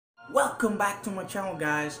Welcome back to my channel,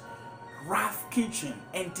 guys. Raf Kitchen,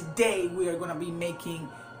 and today we are gonna be making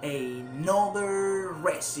another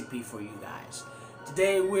recipe for you guys.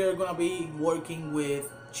 Today we are gonna be working with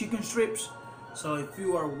chicken strips. So if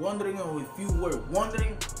you are wondering, or if you were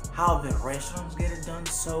wondering how the restaurants get it done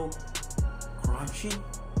so crunchy,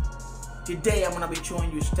 today I'm gonna be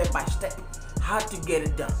showing you step by step how to get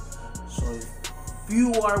it done. So if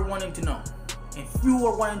you are wanting to know, if you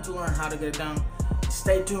are wanting to learn how to get it done,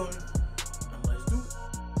 stay tuned and let's do it.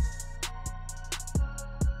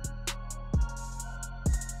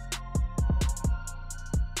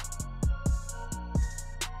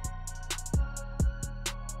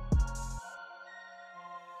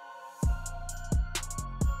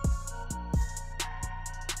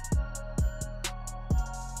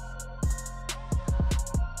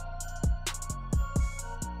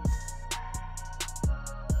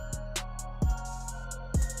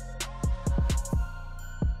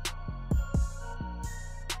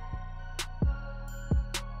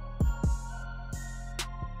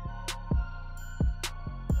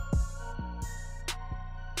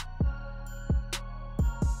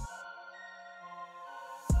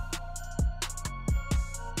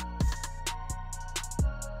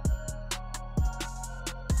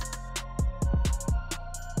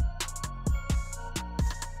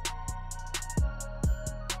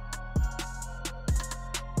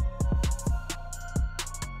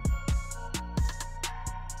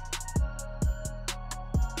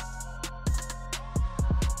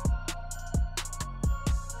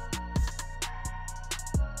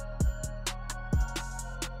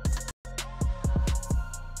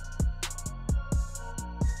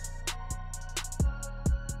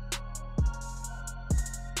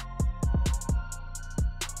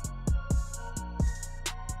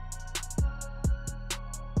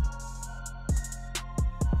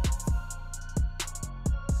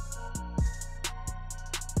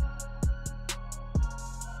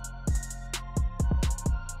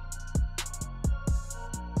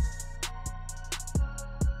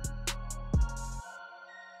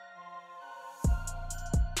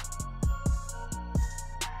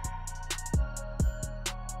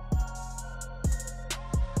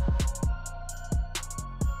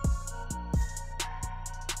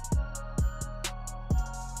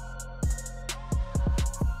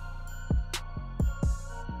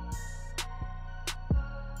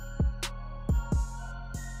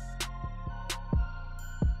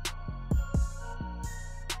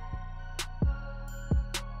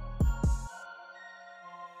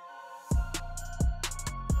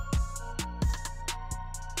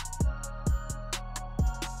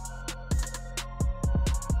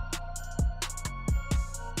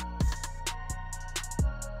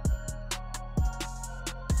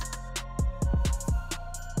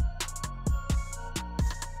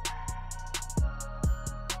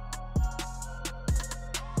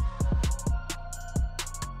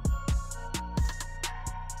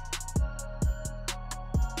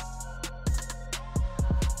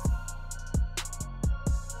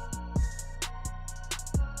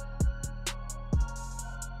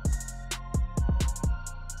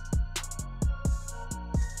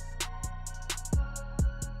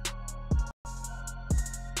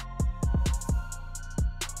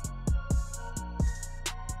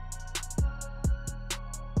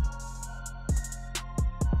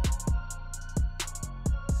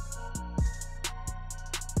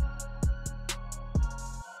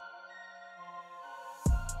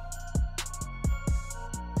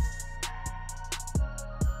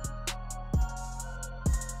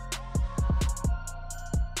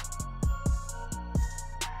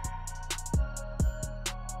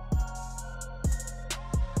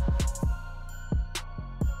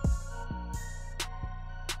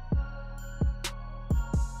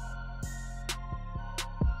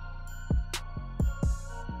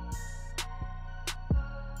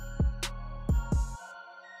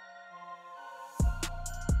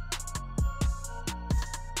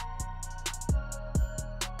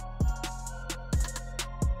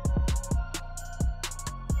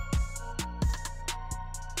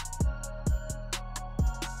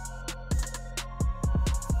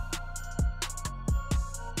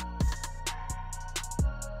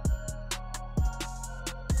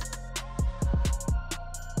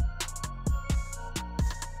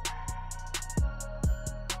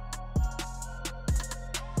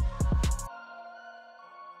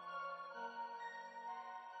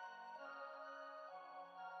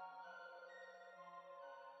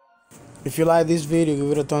 If you like this video,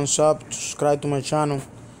 give it a thumbs up, subscribe to my channel,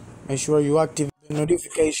 make sure you activate the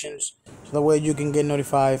notifications so that way you can get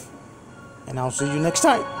notified, and I'll see you next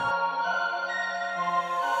time.